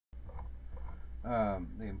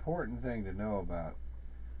The important thing to know about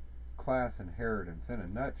class inheritance in a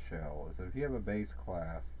nutshell is that if you have a base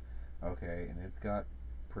class, okay, and it's got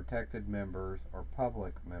protected members or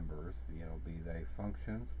public members, be they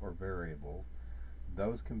functions or variables,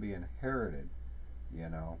 those can be inherited, you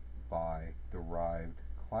know, by derived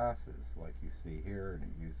classes, like you see here, and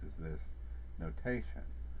it uses this notation.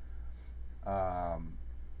 Um,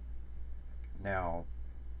 Now,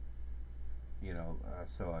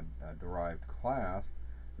 so a derived class,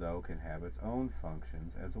 though, can have its own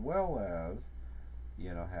functions as well as,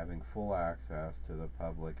 having full access to the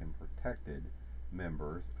public and protected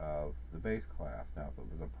members of the base class. Now, if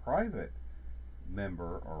it was a private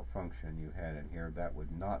member or function you had in here, that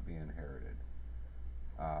would not be inherited.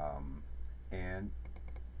 And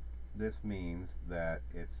this means that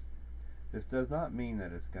this does not mean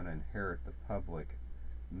that it's going to inherit the public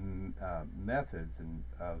methods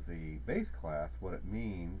of the base class. What it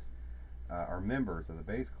means, are members of the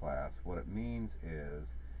base class. What it means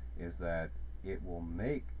is that it will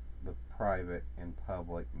make the private and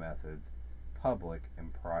public methods public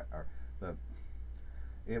and the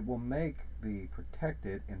it will make the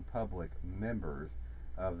protected and public members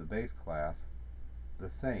of the base class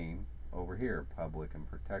the same over here, public and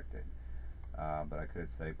protected. But I could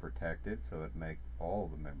say protected, so it would make all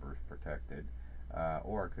the members protected.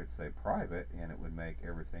 Or I could say private, and it would make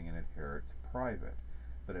everything it inherits private.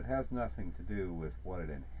 But it has nothing to do with what it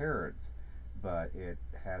inherits, but it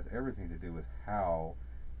has everything to do with how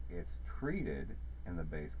it's treated in the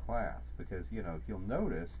base class. Because, if you'll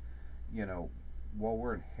notice, while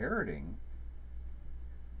we're inheriting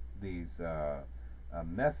these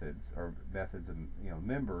methods, or methods of,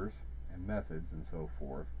 members and methods and so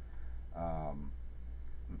forth, um,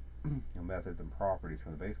 methods and properties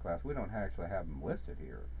from the base class, we don't actually have them listed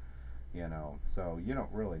here. So you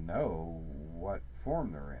don't really know what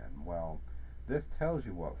form they're in. Well, this tells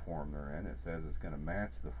you what form they're in. It says it's going to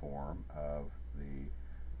match the form of the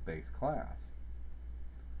base class.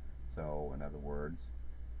 So in other words,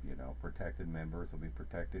 protected members will be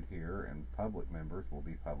protected here, and public members will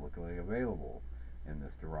be publicly available in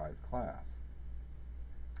this derived class.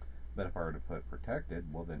 But if I were to put protected,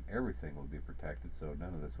 well, then everything would be protected, so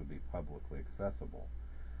none of this would be publicly accessible.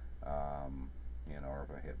 Or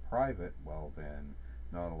if I hit private, well, then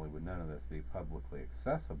not only would none of this be publicly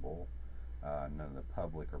accessible, none of the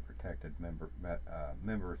public or protected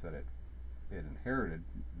members that it inherited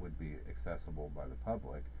would be accessible by the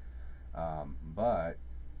public, but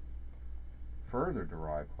further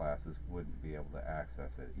derived classes wouldn't be able to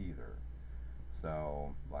access it either.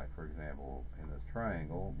 So, like for example, in this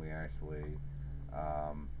triangle, we actually,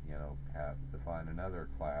 have defined another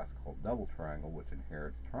class called double triangle, which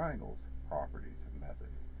inherits triangles, properties, and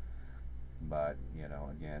methods. But,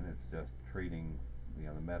 again, it's just treating,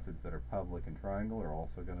 the methods that are public in triangle are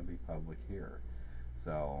also going to be public here.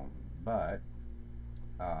 So, but,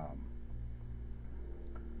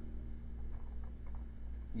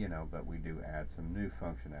 but we do add some new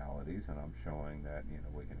functionalities, and I'm showing that,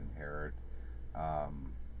 we can inherit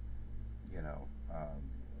um, you know,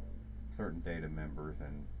 certain data members,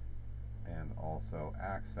 and also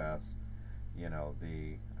access,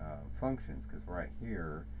 the functions. Because right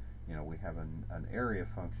here, we have an area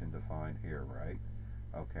function defined here, right?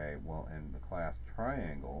 Okay, well, in the class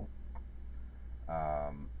triangle,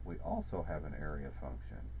 we also have an area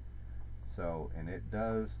function. So, and it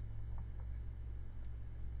does,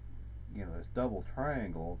 this double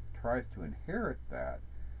triangle tries to inherit that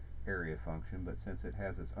area function, but since it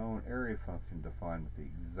has its own area function defined with the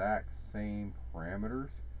exact same parameters,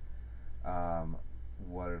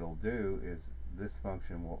 what it'll do is this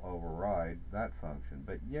function will override that function,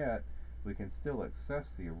 but yet we can still access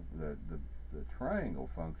the triangle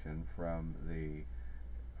function from the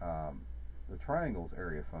triangle's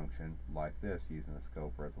area function like this, using the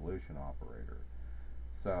scope resolution operator.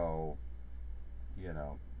 So,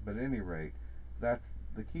 but at any rate, that's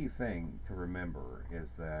the key thing to remember, is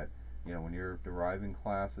that, when you're deriving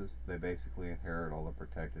classes, they basically inherit all the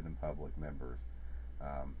protected and public members,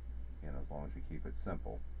 as long as you keep it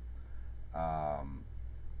simple. As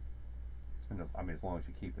long as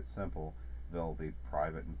you keep it simple, they'll be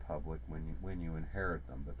private and public when you inherit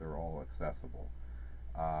them, but they're all accessible.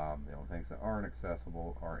 The only things that aren't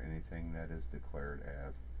accessible are anything that is declared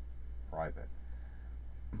as private.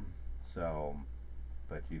 So,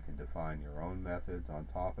 but you can define your own methods on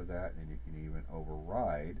top of that, and you can even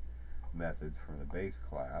override methods from the base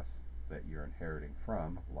class that you're inheriting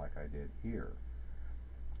from, like I did here.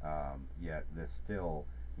 Yet this still,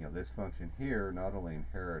 this function here not only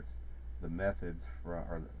inherits the methods from,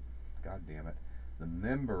 or the, God damn it, the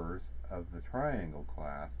members of the triangle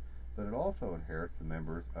class, but it also inherits the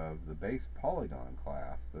members of the base polygon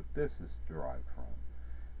class that this is derived from.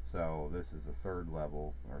 So this is the third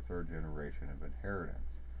level or third generation of inheritance,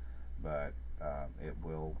 but it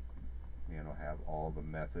will, have all the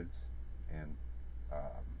methods and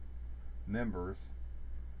members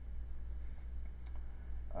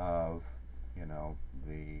of,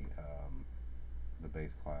 the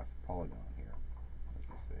base class polygon.